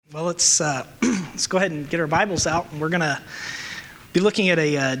Well, let's go ahead and get our Bibles out, and we're going to be looking at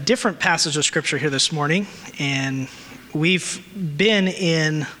a different passage of Scripture here this morning. And we've been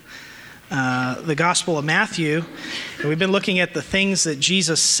in the Gospel of Matthew, and we've been looking at the things that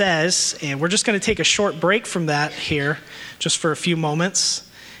Jesus says, and we're just going to take a short break from that here, just for a few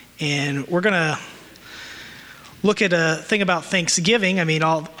moments. And we're going to look at a thing about Thanksgiving. I mean,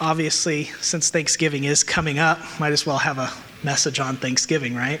 obviously, since Thanksgiving is coming up, might as well have a message on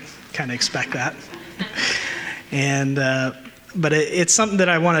Thanksgiving, right? Kind of expect that. And but it's something that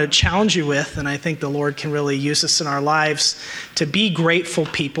I want to challenge you with, and I think the Lord can really use this in our lives to be grateful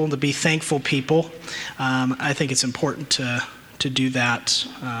people, to be thankful people. I think it's important to do that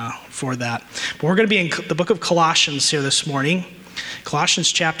for that. But we're going to be in the book of Colossians here this morning,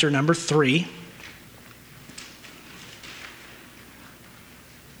 Colossians chapter number 3.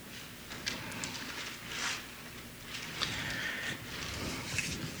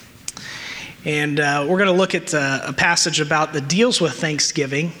 And we're going to look at a passage that deals with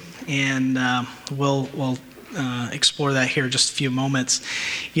Thanksgiving, and we'll explore that here in just a few moments.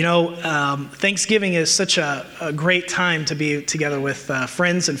 You know, Thanksgiving is such a great time to be together with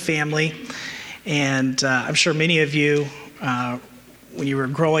friends and family, and I'm sure many of you, when you were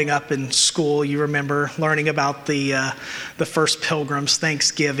growing up in school, you remember learning about the first Pilgrims'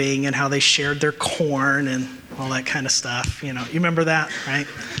 Thanksgiving and how they shared their corn and all that kind of stuff. You know, you remember that, right?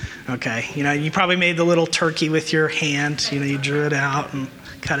 Okay, you know, you probably made the little turkey with your hand. You know, you drew it out and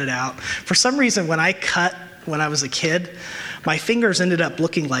cut it out. For some reason, when I was a kid, my fingers ended up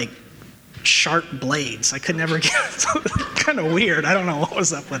looking like sharp blades. I could never get it. Kind of weird. I don't know what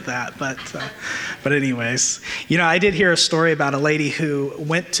was up with that, but anyways, you know, I did hear a story about a lady who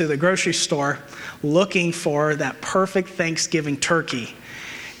went to the grocery store looking for that perfect Thanksgiving turkey.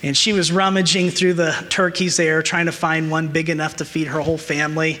 And she was rummaging through the turkeys there, trying to find one big enough to feed her whole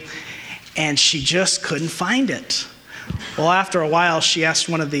family, and she just couldn't find it. Well, after a while, she asked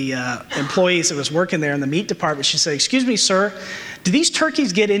one of the employees that was working there in the meat department, she said, "Excuse me, sir, do these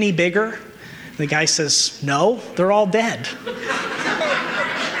turkeys get any bigger?" And the guy says, "No, they're all dead."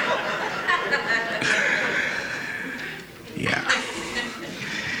 Yeah.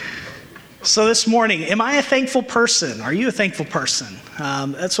 So this morning, am I a thankful person? Are you a thankful person?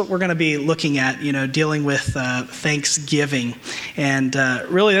 That's what we're going to be looking at, you know, dealing with Thanksgiving. And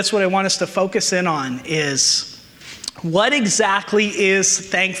really, that's what I want us to focus in on is what exactly is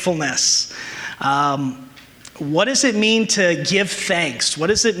thankfulness? What does it mean to give thanks? What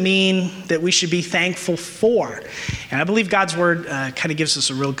does it mean that we should be thankful for? And I believe God's word kind of gives us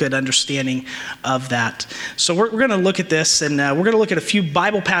a real good understanding of that. So we're going to look at this, and we're going to look at a few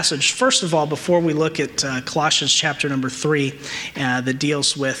Bible passages. First of all, before we look at Colossians chapter number 3 that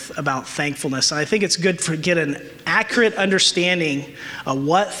deals with about thankfulness. And I think it's good to get an accurate understanding of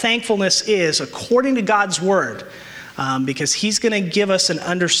what thankfulness is according to God's word. Because he's going to give us an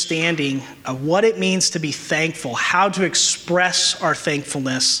understanding of what it means to be thankful, how to express our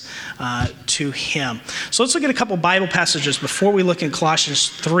thankfulness to him. So let's look at a couple Bible passages before we look in Colossians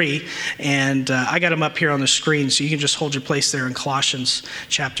 3. And I got them up here on the screen, so you can just hold your place there in Colossians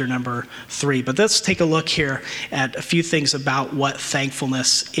chapter number 3. But let's take a look here at a few things about what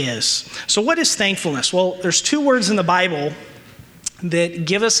thankfulness is. So what is thankfulness? Well, there's two words in the Bible that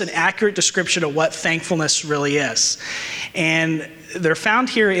give us an accurate description of what thankfulness really is. And they're found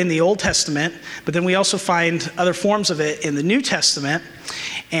here in the Old Testament, but then we also find other forms of it in the New Testament.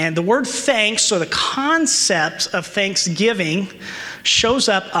 And the word thanks, or the concept of thanksgiving, shows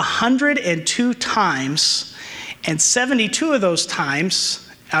up 102 times, and 72 of those times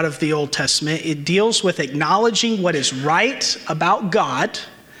out of the Old Testament, it deals with acknowledging what is right about God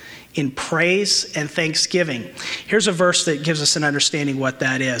in praise and thanksgiving. Here's a verse that gives us an understanding what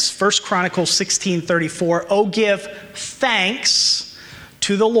that is. 1 Chronicles 16:34, "Oh, give thanks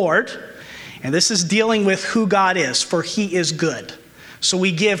to the Lord." And this is dealing with who God is, for he is good. So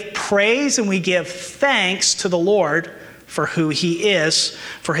we give praise and we give thanks to the Lord for who he is,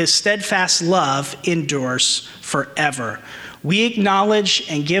 for his steadfast love endures forever. We acknowledge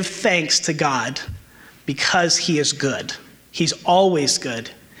and give thanks to God because he is good. He's always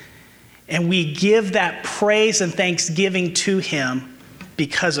good. And we give that praise and thanksgiving to him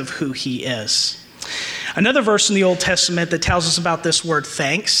because of who he is. Another verse in the Old Testament that tells us about this word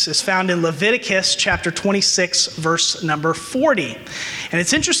thanks is found in Leviticus chapter 26, verse number 40. And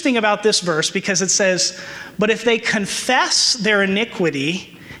it's interesting about this verse because it says, "But if they confess their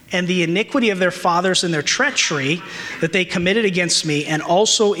iniquity and the iniquity of their fathers and their treachery that they committed against me, and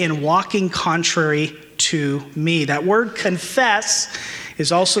also in walking contrary to me." That word confess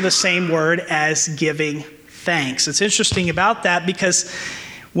is also the same word as giving thanks. It's interesting about that because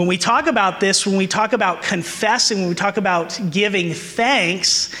When we talk about this, when we talk about confessing, when we talk about giving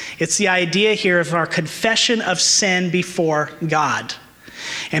thanks, it's the idea here of our confession of sin before God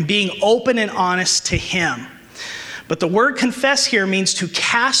and being open and honest to Him. But the word confess here means to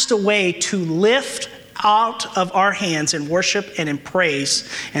cast away, to lift out of our hands in worship and in praise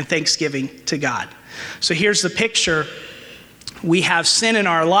and thanksgiving to God. So here's the picture. We have sin in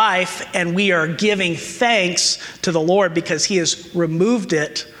our life, and we are giving thanks to the Lord because He has removed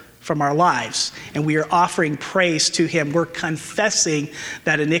it from our lives, and we are offering praise to Him. We're confessing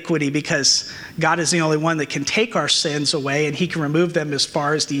that iniquity because God is the only one that can take our sins away, and He can remove them as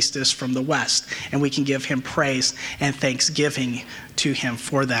far as the east is from the west, and we can give Him praise and thanksgiving to Him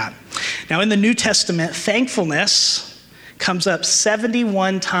for that. Now, in the New Testament, thankfulness comes up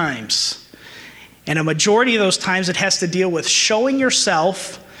 71 times. And a majority of those times it has to deal with showing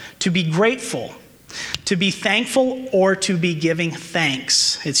yourself to be grateful, to be thankful, or to be giving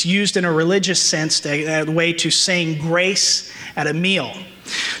thanks. It's used in a religious sense, a way to saying grace at a meal.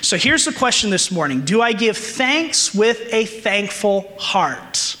 So here's the question this morning. Do I give thanks with a thankful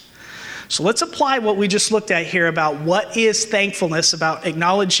heart? So let's apply what we just looked at here about what is thankfulness, about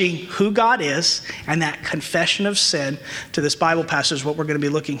acknowledging who God is and that confession of sin to this Bible passage, what we're going to be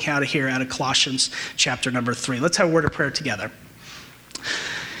looking at here out of Colossians chapter number 3. Let's have a word of prayer together.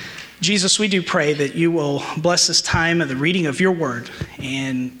 Jesus, we do pray that you will bless this time of the reading of your word,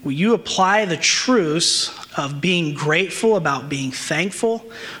 and will you apply the truths of being grateful, about being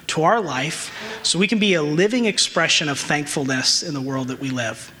thankful to our life, so we can be a living expression of thankfulness in the world that we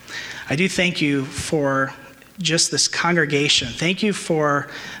live. I do thank you for just this congregation. Thank you for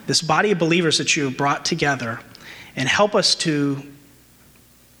this body of believers that you have brought together, and help us to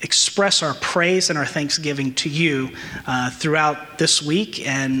express our praise and our thanksgiving to you throughout this week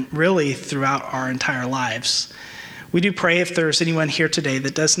and really throughout our entire lives. We do pray if there's anyone here today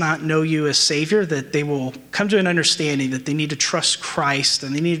that does not know you as Savior, that they will come to an understanding that they need to trust Christ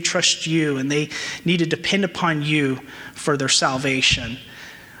and they need to trust you and they need to depend upon you for their salvation.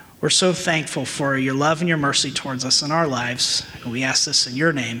 We're so thankful for your love and your mercy towards us in our lives, and we ask this in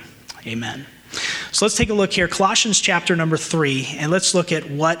your name. Amen. So let's take a look here, Colossians chapter number 3, and let's look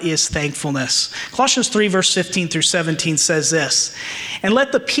at what is thankfulness. Colossians 3, verse 15 through 17 says this, "And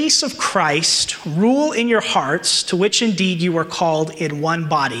let the peace of Christ rule in your hearts, to which indeed you were called in one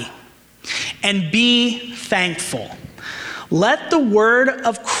body, and be thankful. Let the word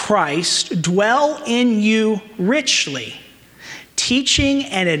of Christ dwell in you richly, teaching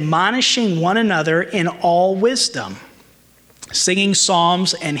and admonishing one another in all wisdom, singing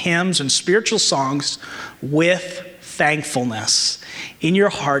psalms and hymns and spiritual songs with thankfulness in your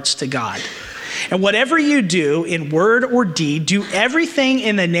hearts to God. And whatever you do in word or deed, do everything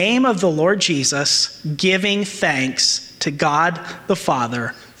in the name of the Lord Jesus, giving thanks to God the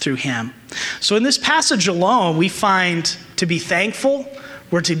Father through him." So in this passage alone, we find to be thankful,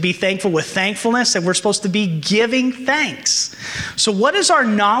 we're to be thankful with thankfulness, and we're supposed to be giving thanks. So what does our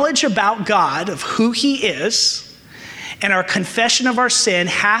knowledge about God, of who he is, and our confession of our sin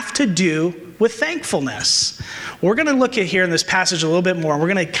have to do with thankfulness? We're going to look at here in this passage a little bit more.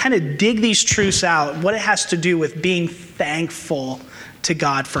 We're going to kind of dig these truths out, what it has to do with being thankful to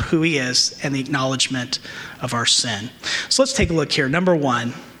God for who he is and the acknowledgement of our sin. So let's take a look here. Number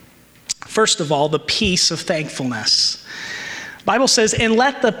one, first of all, the peace of thankfulness. The Bible says, "And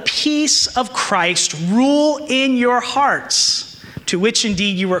let the peace of Christ rule in your hearts, to which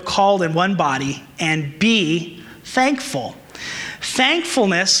indeed you were called in one body, and be thankful."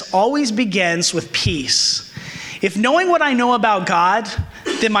 Thankfulness always begins with peace. If knowing what I know about God,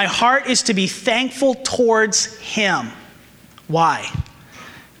 then my heart is to be thankful towards him. Why?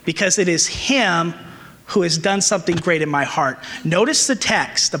 Because it is him who has done something great in my heart. Notice the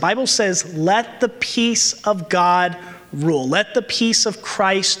text. The Bible says, "Let the peace of God rule." Let the peace of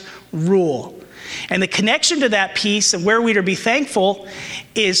Christ rule. And the connection to that peace and where we're to be thankful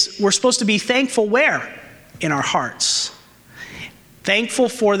is we're supposed to be thankful where? In our hearts. Thankful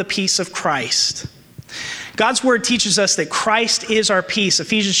for the peace of Christ. God's word teaches us that Christ is our peace.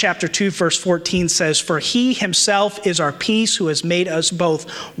 Ephesians chapter 2, verse 14 says, "For he himself is our peace, who has made us both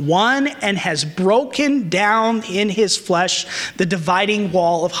one and has broken down in his flesh the dividing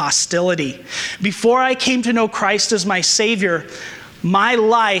wall of hostility." Before I came to know Christ as my Savior, my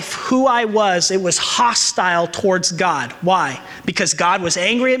life, who I was, it was hostile towards God. Why? Because God was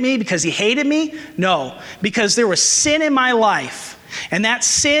angry at me? Because he hated me? No, because there was sin in my life. And that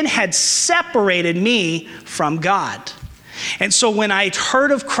sin had separated me from God. And so when I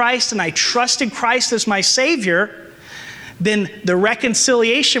heard of Christ and I trusted Christ as my Savior, then the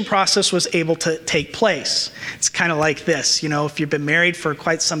reconciliation process was able to take place. It's kind of like this, if you've been married for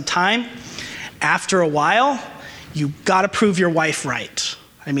quite some time, after a while, you got to prove your wife right.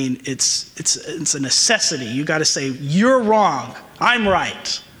 I mean, it's a necessity. You got to say, you're wrong, I'm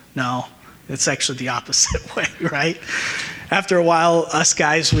right. No, it's actually the opposite way, right? After a while, us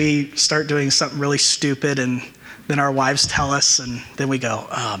guys, we start doing something really stupid, and then our wives tell us, and then we go,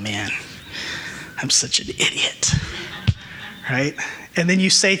 oh man, I'm such an idiot, right? And then you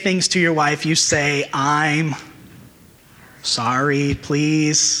say things to your wife. You say, I'm sorry,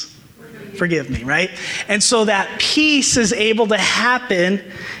 please forgive me, right? And so that peace is able to happen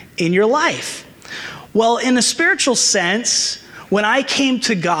in your life. Well, in a spiritual sense, when I came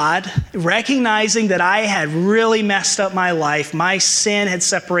to God, recognizing that I had really messed up my life, my sin had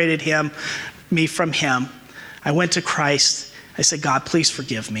separated me from him, I went to Christ. I said, God, please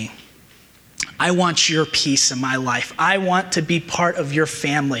forgive me. I want your peace in my life. I want to be part of your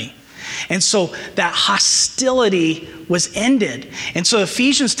family. And so that hostility was ended. And so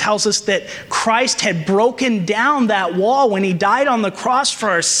Ephesians tells us that Christ had broken down that wall when he died on the cross for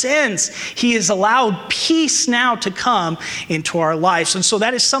our sins. He has allowed peace now to come into our lives. And so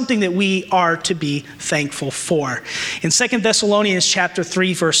that is something that we are to be thankful for. In 2 Thessalonians chapter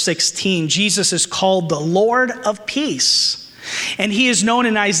 3, verse 16, Jesus is called the Lord of peace. And he is known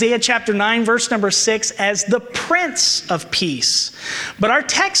in Isaiah chapter 9, verse number 6, as the Prince of Peace. But our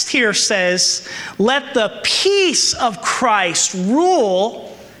text here says, let the peace of Christ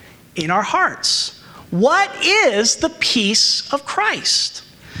rule in our hearts. What is the peace of Christ?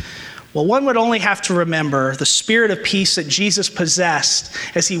 Well, one would only have to remember the spirit of peace that Jesus possessed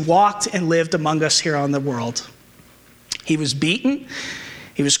as he walked and lived among us here on the world. He was beaten.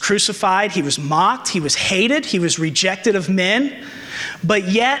 He was crucified, he was mocked, he was hated, he was rejected of men, but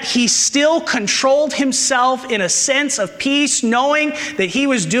yet he still controlled himself in a sense of peace, knowing that he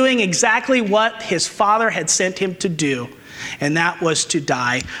was doing exactly what his Father had sent him to do, and that was to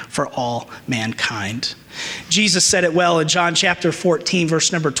die for all mankind. Jesus said it well in John chapter 14,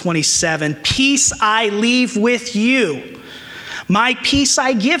 verse number 27, peace I leave with you. My peace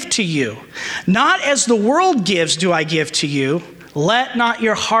I give to you. Not as the world gives do I give to you. Let not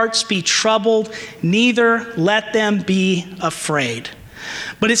your hearts be troubled, neither let them be afraid.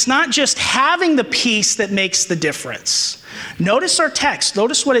 But it's not just having the peace that makes the difference. Notice our text.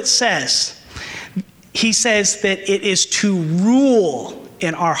 Notice what it says. He says that it is to rule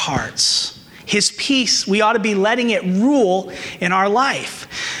in our hearts. His peace, we ought to be letting it rule in our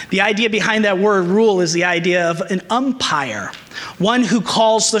life. The idea behind that word rule is the idea of an umpire, one who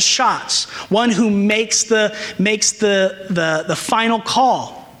calls the shots, one who makes the final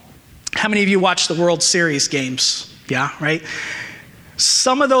call. How many of you watch the World Series games? Yeah, right?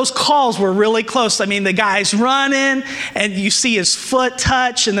 Some of those calls were really close. I mean, the guy's running, and you see his foot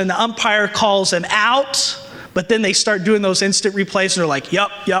touch, and then the umpire calls him out. But then they start doing those instant replays, and they're like,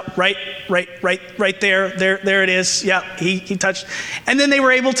 yep, right there it is. Yep, he touched. And then they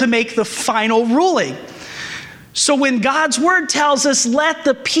were able to make the final ruling. So when God's word tells us, let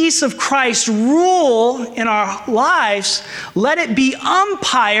the peace of Christ rule in our lives, let it be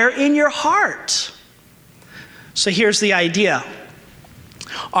umpire in your heart. So here's the idea.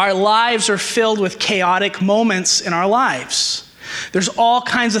 Our lives are filled with chaotic moments in our lives. There's all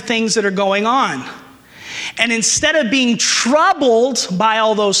kinds of things that are going on. And instead of being troubled by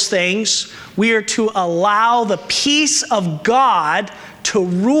all those things, we are to allow the peace of God to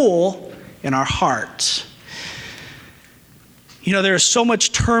rule in our heart. You know, there is so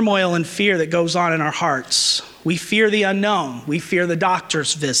much turmoil and fear that goes on in our hearts. We fear the unknown. We fear the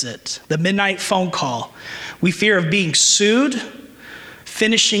doctor's visit, the midnight phone call. We fear of being sued,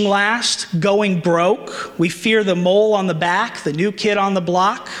 finishing last, going broke. We fear the mole on the back, the new kid on the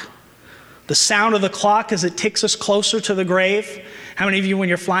block, the sound of the clock as it ticks us closer to the grave. How many of you, when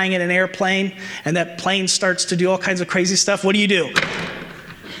you're flying in an airplane and that plane starts to do all kinds of crazy stuff, what do?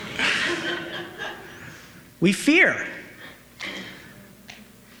 We fear.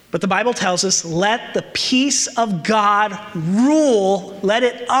 But the Bible tells us, let the peace of God rule, let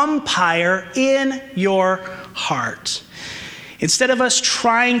it umpire in your heart. Instead of us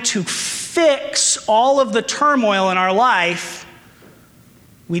trying to fix all of the turmoil in our life,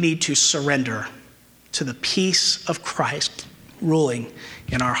 we need to surrender to the peace of Christ ruling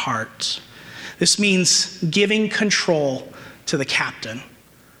in our hearts. This means giving control to the captain,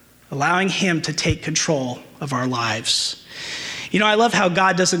 allowing him to take control of our lives. You know, I love how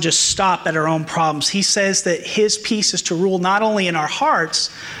God doesn't just stop at our own problems. He says that his peace is to rule not only in our hearts,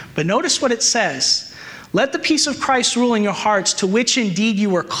 but notice what it says. Let the peace of Christ rule in your hearts, to which indeed you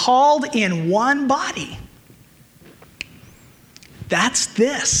were called in one body. That's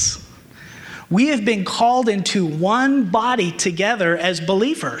this. We have been called into one body together as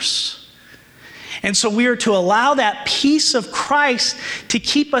believers. And so we are to allow that peace of Christ to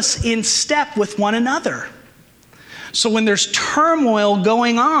keep us in step with one another. So when there's turmoil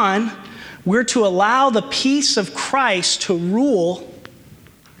going on, we're to allow the peace of Christ to rule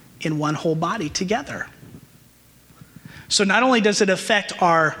in one whole body together. So not only does it affect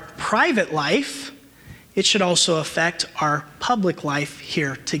our private life, it should also affect our public life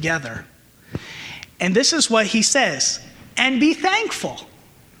here together. And this is what he says, and be thankful.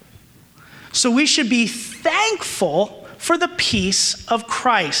 So we should be thankful for the peace of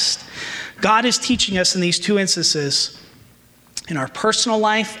Christ. God is teaching us in these two instances, in our personal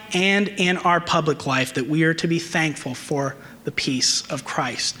life and in our public life, that we are to be thankful for the peace of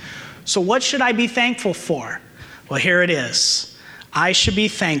Christ. So what should I be thankful for? Well, here it is. I should be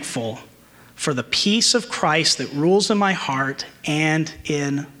thankful for the peace of Christ that rules in my heart and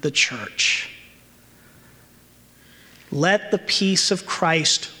in the church. Let the peace of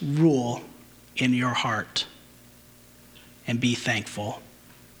Christ rule in your heart and be thankful.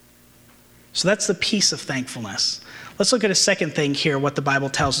 So that's the peace of thankfulness. Let's look at a second thing here, what the Bible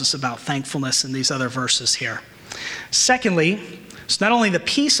tells us about thankfulness in these other verses here. Secondly, it's not only the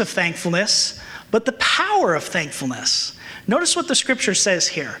peace of thankfulness, but the power of thankfulness. Notice what the scripture says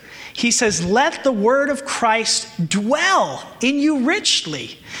here. He says, let the word of Christ dwell in you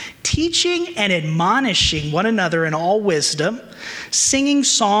richly, teaching and admonishing one another in all wisdom, singing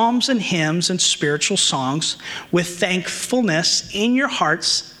psalms and hymns and spiritual songs with thankfulness in your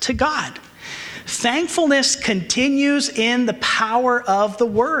hearts to God. Thankfulness continues in the power of the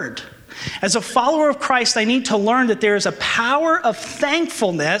word. As a follower of Christ, I need to learn that there is a power of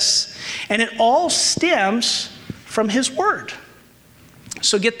thankfulness, and it all stems from his word.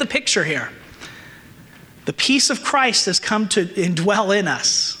 So get the picture here. The peace of Christ has come to indwell in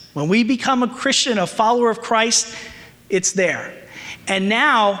us. When we become a Christian, a follower of Christ, it's there. And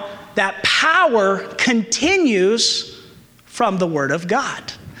now that power continues from the word of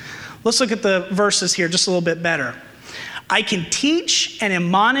God. Let's look at the verses here just a little bit better. I can teach and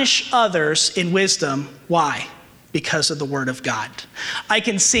admonish others in wisdom. Why? Because of the word of God. I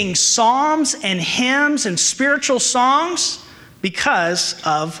can sing psalms and hymns and spiritual songs because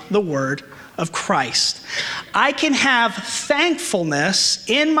of the word of Christ. I can have thankfulness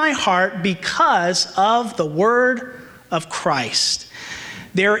in my heart because of the word of Christ.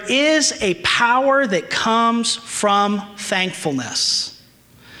 There is a power that comes from thankfulness.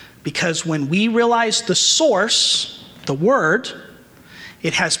 Because when we realize the source, the word,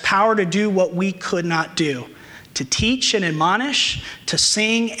 it has power to do what we could not do. To teach and admonish, to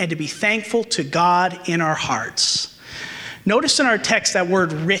sing, and to be thankful to God in our hearts. Notice in our text that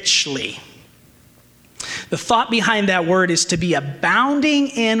word richly. The thought behind that word is to be abounding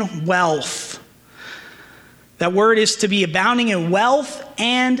in wealth. That word is to be abounding in wealth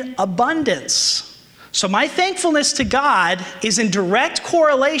and abundance. So my thankfulness to God is in direct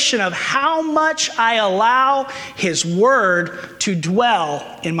correlation of how much I allow his word to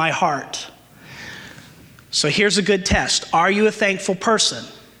dwell in my heart. So here's a good test. Are you a thankful person?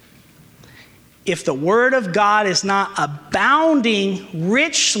 If the word of God is not abounding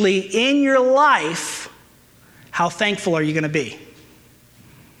richly in your life, how thankful are you going to be?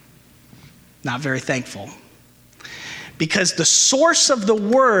 Not very thankful. Because the source of the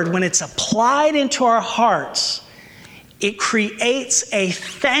word, when it's applied into our hearts, it creates a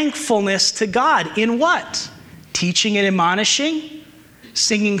thankfulness to God. In what? Teaching and admonishing,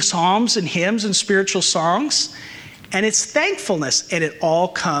 singing psalms and hymns and spiritual songs, and it's thankfulness, and it all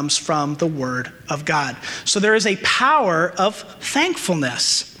comes from the word of God. So there is a power of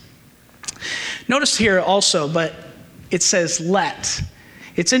thankfulness. Notice here also, but it says let.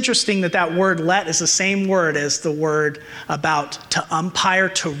 It's interesting that that word let is the same word as the word about to umpire,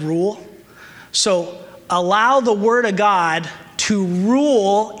 to rule. So allow the word of God to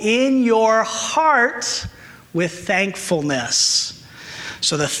rule in your heart with thankfulness.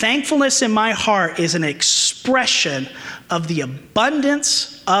 So the thankfulness in my heart is an expression of the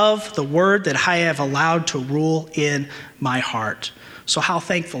abundance of the word that I have allowed to rule in my heart. So how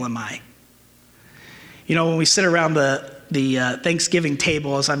thankful am I? You know, when we sit around the Thanksgiving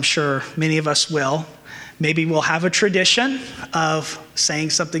table, as I'm sure many of us will, maybe we'll have a tradition of saying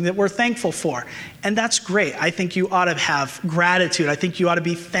something that we're thankful for. And that's great. I think you ought to have gratitude. I think you ought to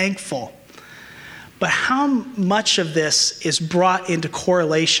be thankful. But how much of this is brought into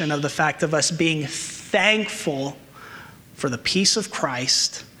correlation of the fact of us being thankful for the peace of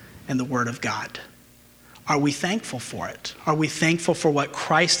Christ and the word of God? Are we thankful for it? Are we thankful for what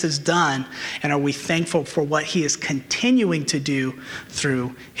Christ has done? And are we thankful for what he is continuing to do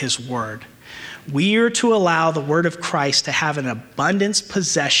through his word? We are to allow the word of Christ to have an abundance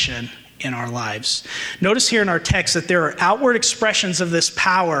possession in our lives. Notice here in our text that there are outward expressions of this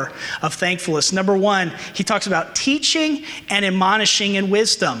power of thankfulness. Number one, he talks about teaching and admonishing in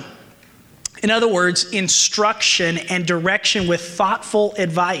wisdom. In other words, instruction and direction with thoughtful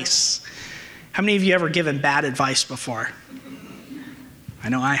advice. How many of you ever given bad advice before? I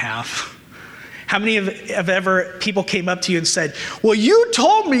know I have. How many have ever people came up to you and said, well, you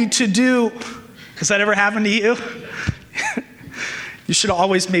told me to do, has that ever happened to you? You should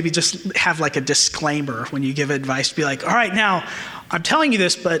always maybe just have like a disclaimer when you give advice. Be like, all right, now I'm telling you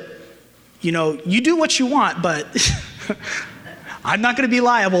this, but you do what you want, but I'm not going to be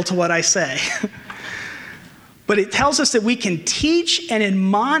liable to what I say. But it tells us that we can teach and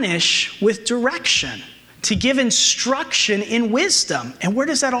admonish with direction, to give instruction in wisdom. And where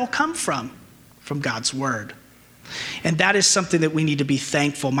does that all come from? From God's word. And that is something that we need to be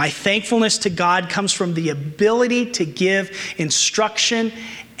thankful. My thankfulness to God comes from the ability to give instruction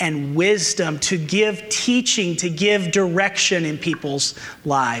and wisdom, to give teaching, to give direction in people's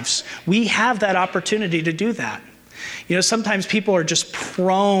lives. We have that opportunity to do that. Sometimes people are just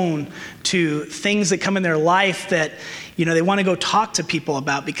prone to things that come in their life that, they want to go talk to people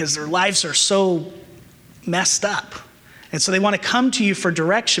about because their lives are so messed up. And so they want to come to you for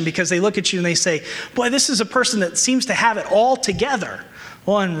direction because they look at you and they say, boy, this is a person that seems to have it all together.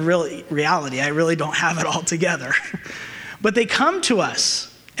 Well, in reality, I really don't have it all together. But they come to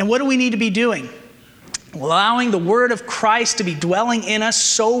us. And what do we need to be doing? Allowing the word of Christ to be dwelling in us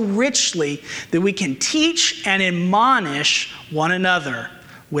so richly that we can teach and admonish one another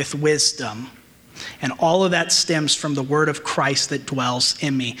with wisdom. And all of that stems from the word of Christ that dwells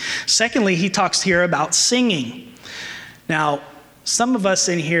in me. Secondly, he talks here about singing. Now, some of us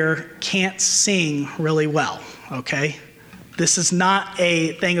in here can't sing really well, okay? This is not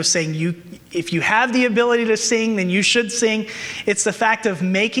a thing of saying if you have the ability to sing, then you should sing. It's the fact of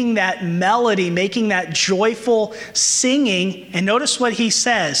making that melody, making that joyful singing. And notice what he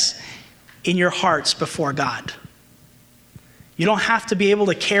says, in your hearts before God. You don't have to be able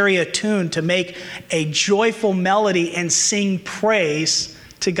to carry a tune to make a joyful melody and sing praise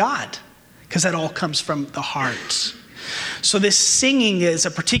to God, because that all comes from the heart. So this singing is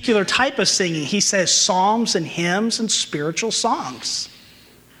a particular type of singing. He says psalms and hymns and spiritual songs.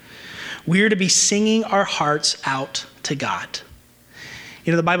 We are to be singing our hearts out to God.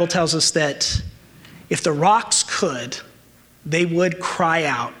 The Bible tells us that if the rocks could, they would cry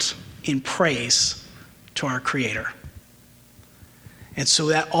out in praise to our Creator. And so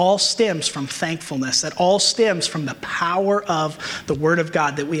that all stems from thankfulness. That all stems from the power of the Word of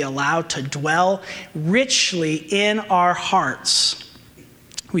God that we allow to dwell richly in our hearts.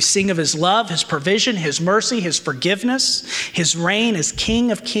 We sing of His love, His provision, His mercy, His forgiveness, His reign as King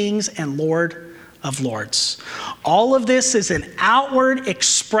of kings and Lord of lords. All of this is an outward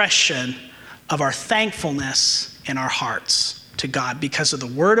expression of our thankfulness in our hearts to God because of the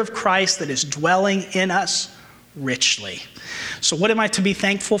Word of Christ that is dwelling in us richly. So what am I to be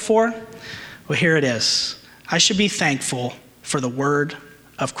thankful for? Well, here it is. I should be thankful for the word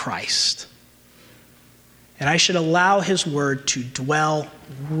of Christ. And I should allow his word to dwell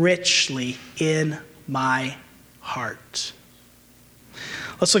richly in my heart.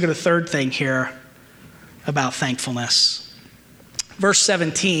 Let's look at a third thing here about thankfulness. Verse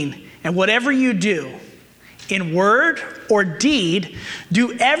 17, and whatever you do, in word or deed,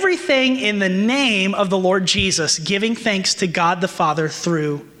 do everything in the name of the Lord Jesus, giving thanks to God the Father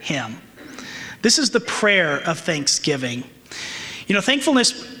through him. This is the prayer of thanksgiving.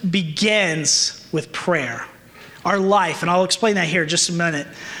 Thankfulness begins with prayer. Our life, and I'll explain that here in just a minute.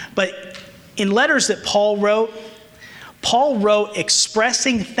 But in letters that Paul wrote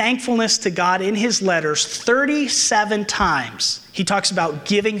expressing thankfulness to God in his letters 37 times. He talks about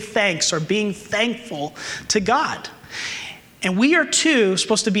giving thanks or being thankful to God. And we are too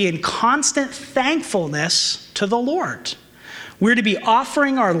supposed to be in constant thankfulness to the Lord. We're to be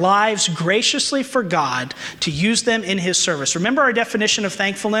offering our lives graciously for God to use them in his service. Remember our definition of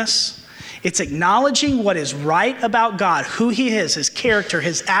thankfulness? It's acknowledging what is right about God, who he is, his character,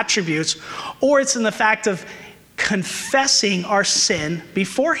 his attributes, or it's in the fact of confessing our sin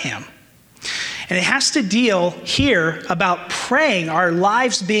before him. And it has to deal here about praying, our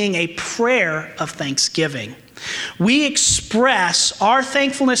lives being a prayer of thanksgiving. We express our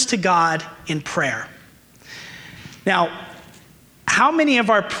thankfulness to God in prayer. Now, how many of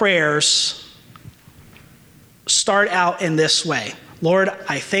our prayers start out in this way? Lord,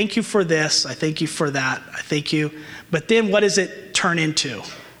 I thank you for this. I thank you for that. I thank you. But then what does it turn into?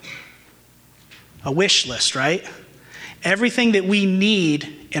 A wish list, right? Everything that we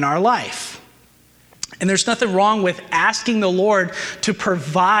need in our life. And there's nothing wrong with asking the Lord to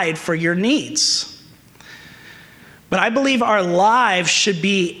provide for your needs. But I believe our lives should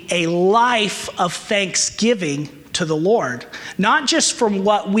be a life of thanksgiving to the Lord. Not just from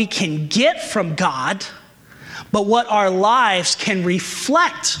what we can get from God, but what our lives can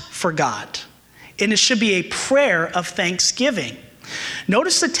reflect for God. And it should be a prayer of thanksgiving.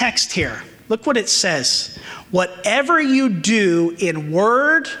 Notice the text here. Look what it says. Whatever you do in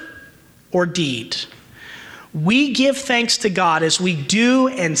word or deed, we give thanks to God as we do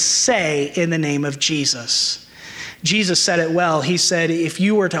and say in the name of Jesus. Jesus said it well. He said, if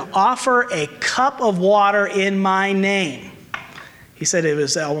you were to offer a cup of water in my name, he said it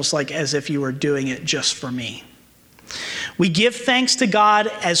was almost like as if you were doing it just for me. We give thanks to God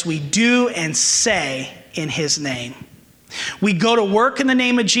as we do and say in his name. We go to work in the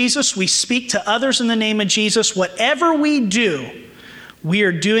name of Jesus. We speak to others in the name of Jesus. Whatever we do, we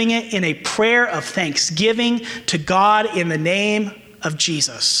are doing it in a prayer of thanksgiving to God in the name of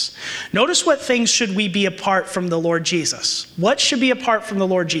Jesus. Notice what things should we be apart from the Lord Jesus. What should be apart from the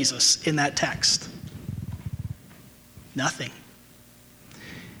Lord Jesus in that text? Nothing.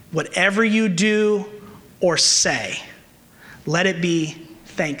 Whatever you do or say, let it be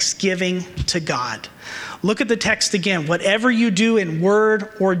thanksgiving to God. Look at the text again. Whatever you do in word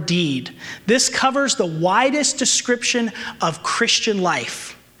or deed. This covers the widest description of Christian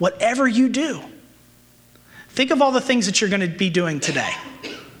life. Whatever you do. Think of all the things that you're going to be doing today.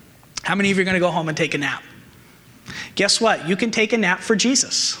 How many of you are going to go home and take a nap? Guess what? You can take a nap for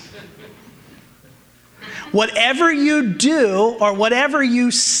Jesus. Whatever you do or whatever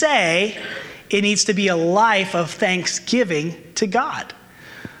you say, it needs to be a life of thanksgiving to God.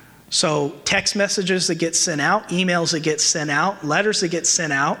 So text messages that get sent out, emails that get sent out, letters that get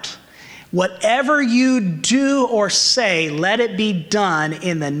sent out, whatever you do or say, let it be done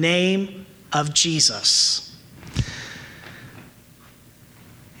in the name of Jesus.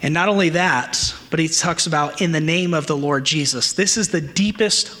 And not only that, but he talks about in the name of the Lord Jesus. This is the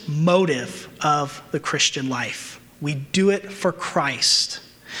deepest motive of the Christian life. We do it for Christ.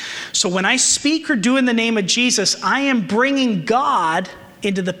 So when I speak or do in the name of Jesus, I am bringing God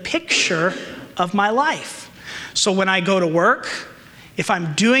into the picture of my life. So when I go to work, if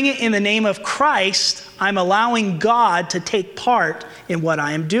I'm doing it in the name of Christ, I'm allowing God to take part in what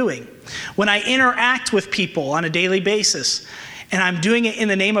I am doing. When I interact with people on a daily basis, and I'm doing it in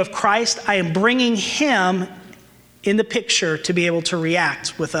the name of Christ, I am bringing him in the picture to be able to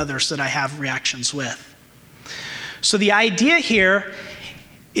react with others that I have reactions with. So the idea here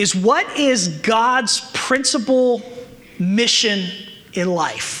is, what is God's principal mission in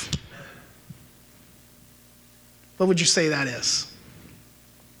life? What would you say that is?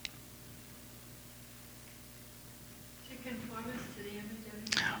 To conform us to the image of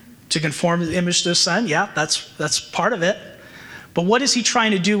his Son. To conform the image to the Son, yeah, that's part of it. But what is he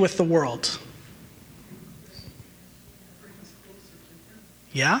trying to do with the world?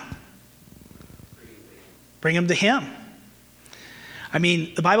 Yeah? Bring him to him. I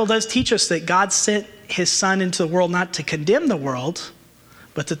mean, the Bible does teach us that God sent his Son into the world not to condemn the world,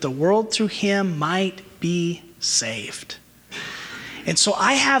 but that the world through him might be saved. And so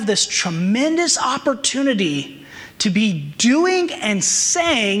I have this tremendous opportunity to be doing and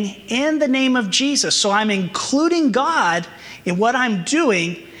saying in the name of Jesus. So I'm including God in what I'm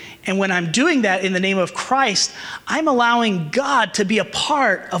doing. And when I'm doing that in the name of Christ, I'm allowing God to be a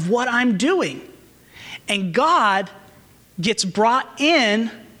part of what I'm doing. And God gets brought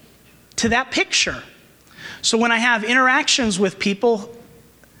in to that picture. So when I have interactions with people,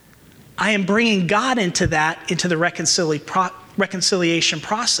 I am bringing God into that, into the reconciliation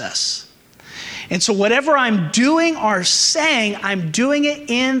process. And so whatever I'm doing or saying, I'm doing it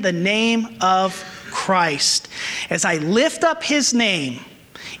in the name of Christ. As I lift up his name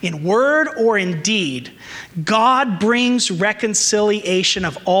in word or in deed, God brings reconciliation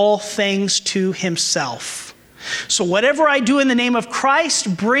of all things to himself. So whatever I do in the name of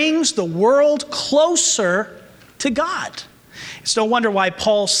Christ brings the world closer to God. It's no wonder why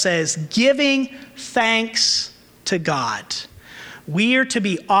Paul says, giving thanks to God. We are to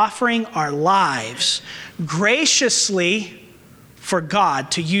be offering our lives graciously for God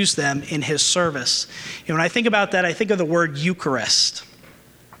to use them in his service. And when I think about that, I think of the word Eucharist.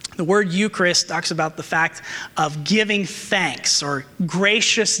 The word Eucharist talks about the fact of giving thanks or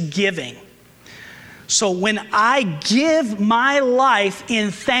gracious giving. So when I give my life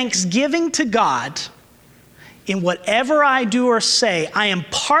in thanksgiving to God, in whatever I do or say, I am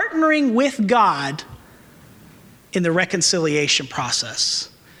partnering with God in the reconciliation process.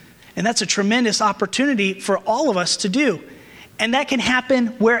 And that's a tremendous opportunity for all of us to do. And that can happen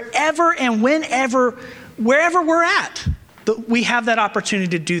wherever and wherever we're at. We have that opportunity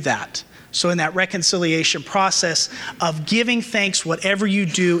to do that. So in that reconciliation process of giving thanks, whatever you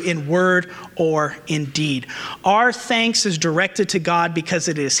do in word or in deed. Our thanks is directed to God because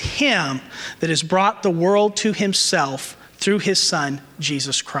it is Him that has brought the world to Himself through His Son,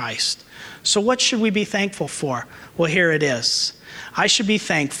 Jesus Christ. So what should we be thankful for? Well, here it is. I should be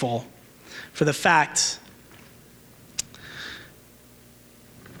thankful for the fact,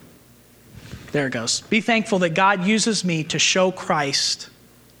 there it goes. Be thankful that God uses me to show Christ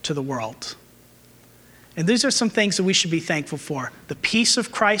to the world. And these are some things that we should be thankful for. The peace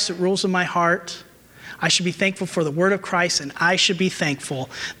of Christ that rules in my heart. I should be thankful for the word of Christ, and I should be thankful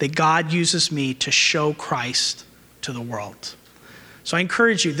that God uses me to show Christ to the world. So I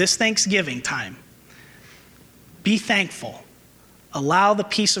encourage you, this Thanksgiving time, be thankful. Allow the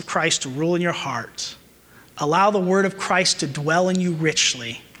peace of Christ to rule in your heart. Allow the word of Christ to dwell in you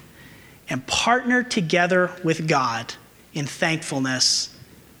richly. And partner together with God in thankfulness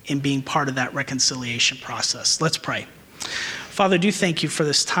in being part of that reconciliation process. Let's pray. Father, do thank you for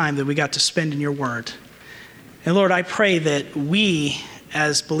this time that we got to spend in your word. And Lord, I pray that we,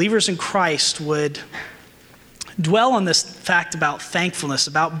 as believers in Christ, would dwell on this fact about thankfulness,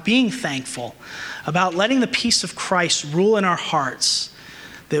 about being thankful, about letting the peace of Christ rule in our hearts,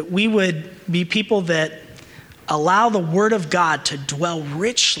 that we would be people that allow the word of God to dwell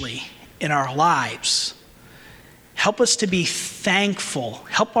richly in our lives. Help us to be thankful.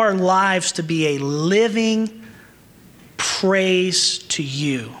 Help our lives to be a living praise to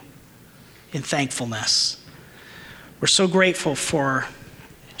you in thankfulness. We're so grateful for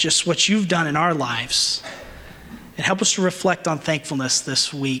just what you've done in our lives. And help us to reflect on thankfulness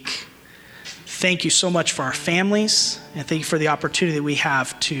this week. Thank you so much for our families, and thank you for the opportunity that we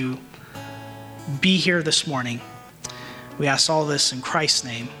have to be here this morning. We ask all this in Christ's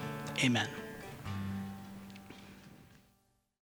name. Amen.